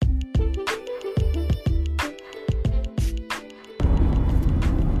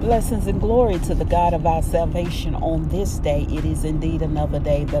Blessings and glory to the God of our salvation on this day. It is indeed another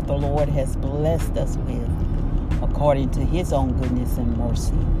day that the Lord has blessed us with, according to his own goodness and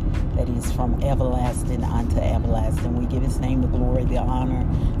mercy, that is from everlasting unto everlasting. We give his name the glory, the honor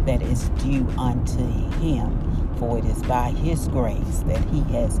that is due unto him, for it is by his grace that he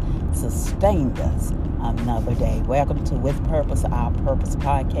has sustained us another day. Welcome to With Purpose, Our Purpose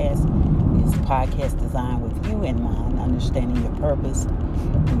podcast. This podcast designed with you in mind, understanding your purpose,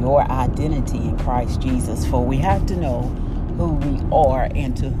 your identity in Christ Jesus. For we have to know who we are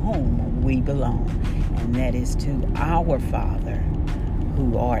and to whom we belong. And that is to our Father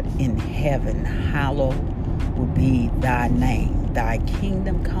who art in heaven. Hallowed will be thy name. Thy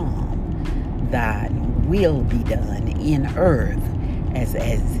kingdom come. Thy will be done in earth as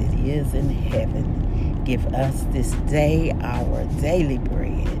it is in heaven. Give us this day our daily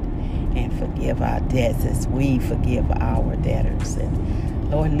bread, and forgive our debts as we forgive our debtors.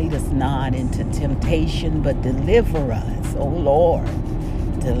 And Lord, lead us not into temptation, but deliver us, O Lord,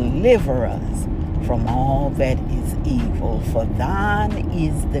 deliver us from all that is evil. For thine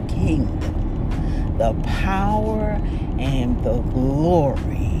is the kingdom, the power, and the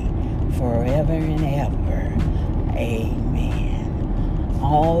glory forever and ever. Amen.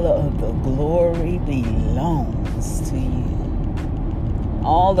 All of the glory belongs to you.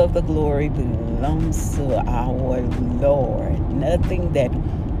 All of the glory belongs to our Lord. Nothing that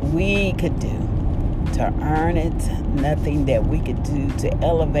we could do to earn it, nothing that we could do to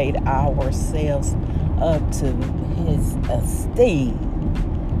elevate ourselves up to his esteem,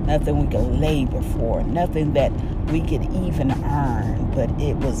 nothing we could labor for, nothing that we could even earn, but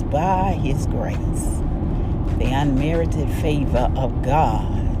it was by his grace, the unmerited favor of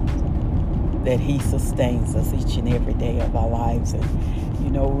God, that he sustains us each and every day of our lives. And, you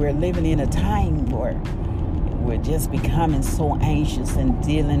know, we're living in a time where we're just becoming so anxious and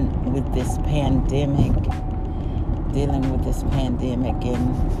dealing with this pandemic. And,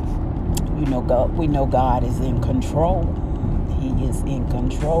 you know, we know God is in control. He is in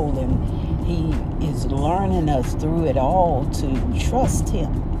control, and he is learning us through it all to trust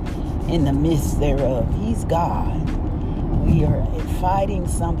him in the midst thereof. He's God. We are fighting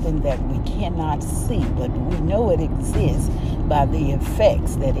something that we cannot see, but we know it exists by the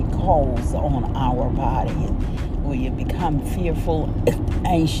effects that it causes on our body. And we have become fearful,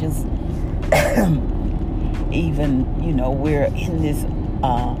 anxious. Even, you know, we're in this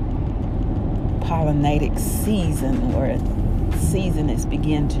pollinated season where season is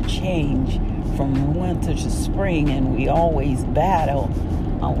beginning to change from winter to spring, and we always battle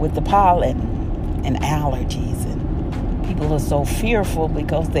with the pollen and allergies. And people are so fearful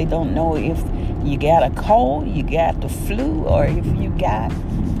because they don't know if you got a cold, you got the flu, or if you got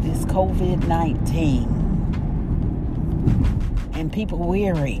this COVID-19. And people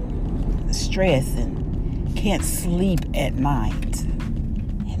weary, stressed, and can't sleep at night.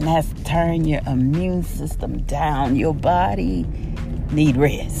 And that's turning your immune system down. Your body need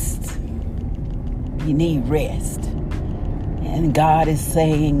rest. You need rest. And God is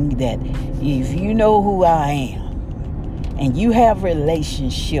saying that if you know who I am and you have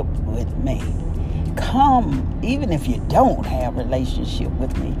relationship with me, come, even if you don't have relationship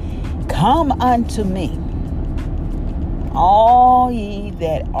with me, come unto me, all ye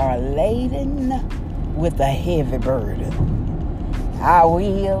that are laden with a heavy burden. I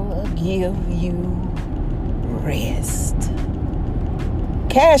will give you rest.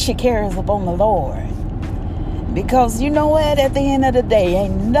 Cast your cares upon the Lord. Because you know what? At the end of the day,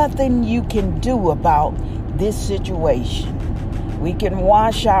 ain't nothing you can do about this situation. We can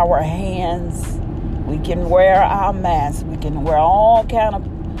wash our hands. We can wear our masks. We can wear all kind of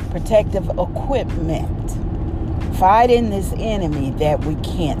protective equipment, fighting this enemy that we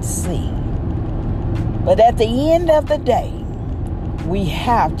can't see. But at the end of the day, we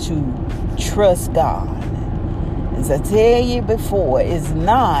have to trust God. As I tell you before, it's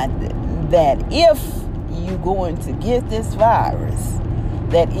not that if you're going to get this virus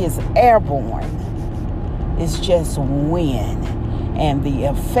that is airborne, it's just when and the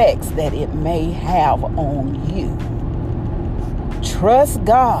effects that it may have on you. Trust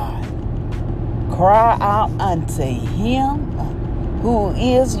God. Cry out unto him who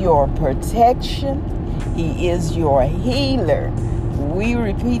is your protection. He is your healer. We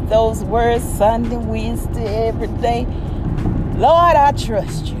repeat those words Sunday, Wednesday, every day. Lord, I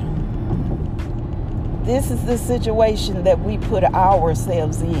trust you. This is the situation that we put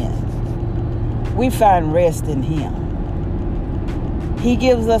ourselves in. We find rest in him. He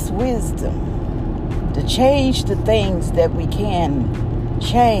gives us wisdom to change the things that we can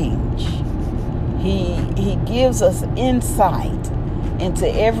change. He gives us insight into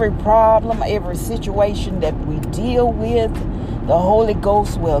every problem, every situation that we deal with. The Holy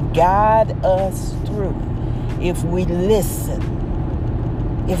Ghost will guide us through if we listen.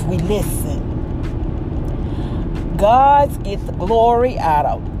 If we listen. God gets the glory out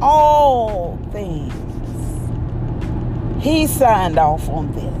of all things. He signed off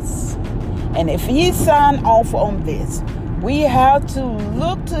on this. And if he signed off on this, we have to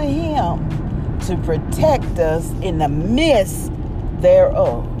look to him to protect us in the midst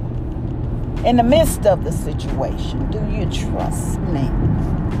thereof. In the midst of the situation, do you trust me?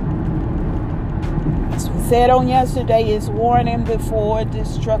 As we said on yesterday, is warning before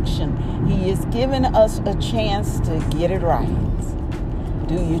destruction. He is giving us a chance to get it right.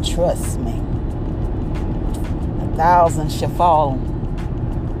 Do you trust me? 1,000 shall fall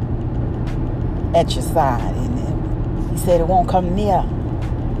at your side, and he said it won't come near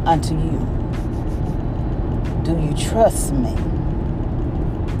unto you. Do you trust me?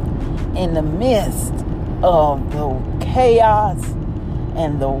 In the midst of the chaos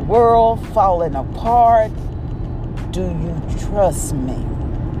and the world falling apart, do you trust me?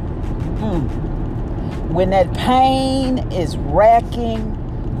 When that pain is racking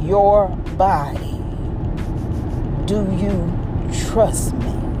your body, do you trust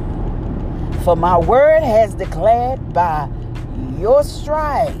me? For my word has declared, by your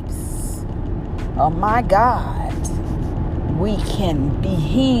stripes, oh my God, we can be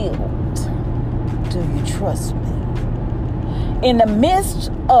healed. Do you trust me? In the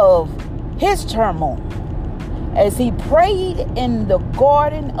midst of his turmoil, as he prayed in the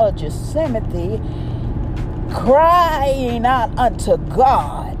Garden of Gethsemane, crying out unto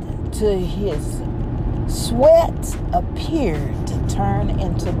God, till his sweat appeared to turn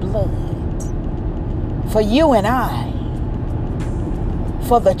into blood. For you and I,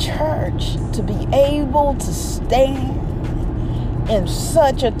 for the church to be able to stand in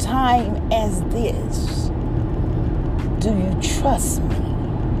such a time as this, do you trust me?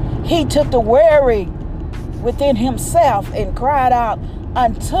 He took the worry within himself and cried out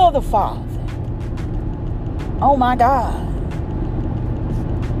unto the Father. Oh my God,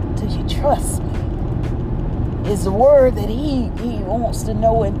 do you trust me? Is the word that he wants to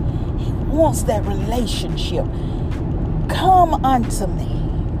know, and he wants that relationship. Come unto me.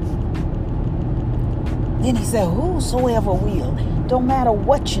 Then he said, whosoever will. Don't matter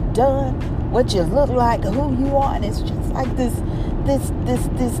what you've done, what you look like, who you are. And it's just like this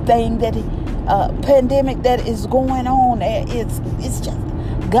thing that pandemic that is going on. It's just,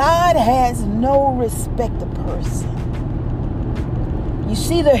 God has no respect of person. You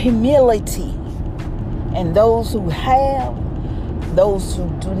see the humility in those who have, those who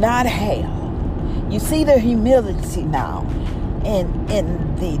do not have. You see the humility now in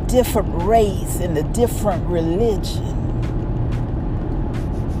the different race, in the different religion.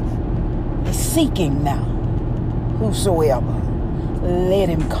 He's seeking now. Whosoever, let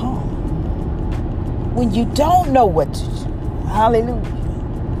him come. When you don't know what to do, hallelujah,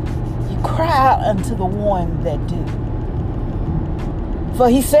 you cry out unto the one that do. For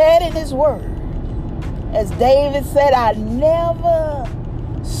he said in his word, as David said, I never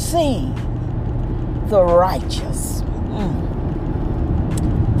seen the righteous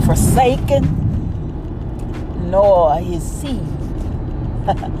forsaken, nor his seed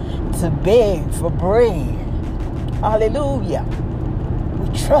to beg for bread. Hallelujah. We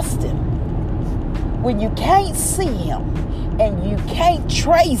trust him. When you can't see him and you can't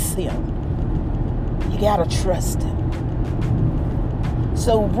trace him, you gotta trust him.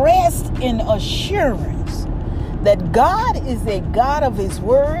 So rest in assurance that God is a God of his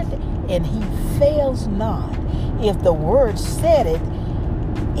word, and he fails not. If the word said it,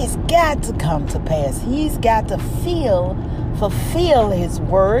 it's got to come to pass. He's got to fulfill his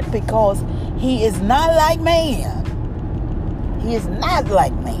word, because he is not like man. He is not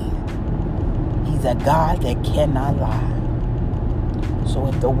like man. He's a God that cannot lie. So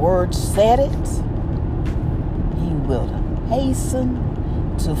if the word said it, he will hasten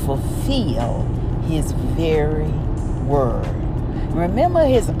to fulfill his very word. Remember,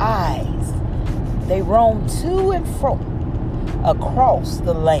 his eyes, they roam to and fro across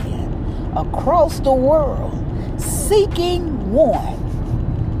the land, across the world, seeking one.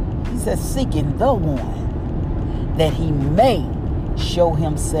 He says, seeking the one, that he may show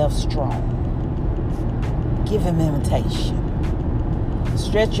himself strong. Give him invitation.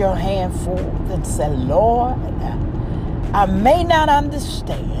 Stretch your hand forth and say, Lord, I may not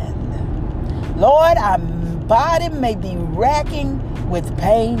understand. Lord, my body may be racking with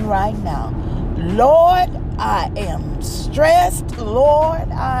pain right now. Lord, I am stressed. Lord,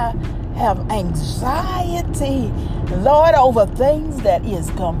 I have anxiety, Lord, over things that is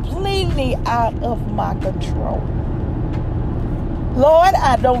completely out of my control. Lord,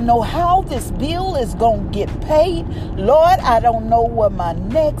 I don't know how this bill is going to get paid. Lord, I don't know where my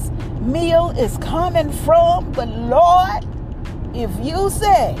next meal is coming from. But Lord, if you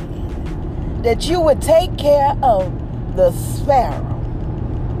say that you would take care of the sparrow,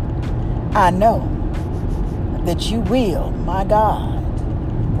 I know that you will, my God,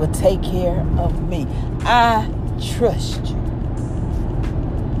 will take care of me. I trust you.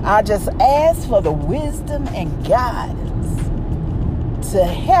 I just ask for the wisdom and guidance to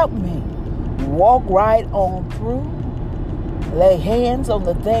help me walk right on through, lay hands on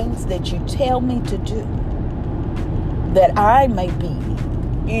the things that you tell me to do, that I may be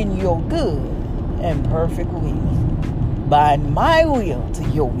in your good and perfect will. Bind my will to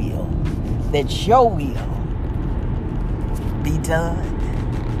your will, that your will be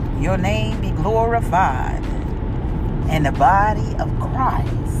done, your name be glorified, and the body of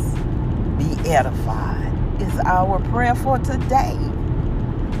Christ be edified, is our prayer for today.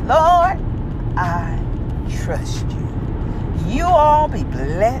 Lord, I trust you. You all be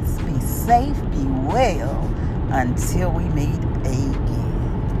blessed, be safe, be well, until we meet again.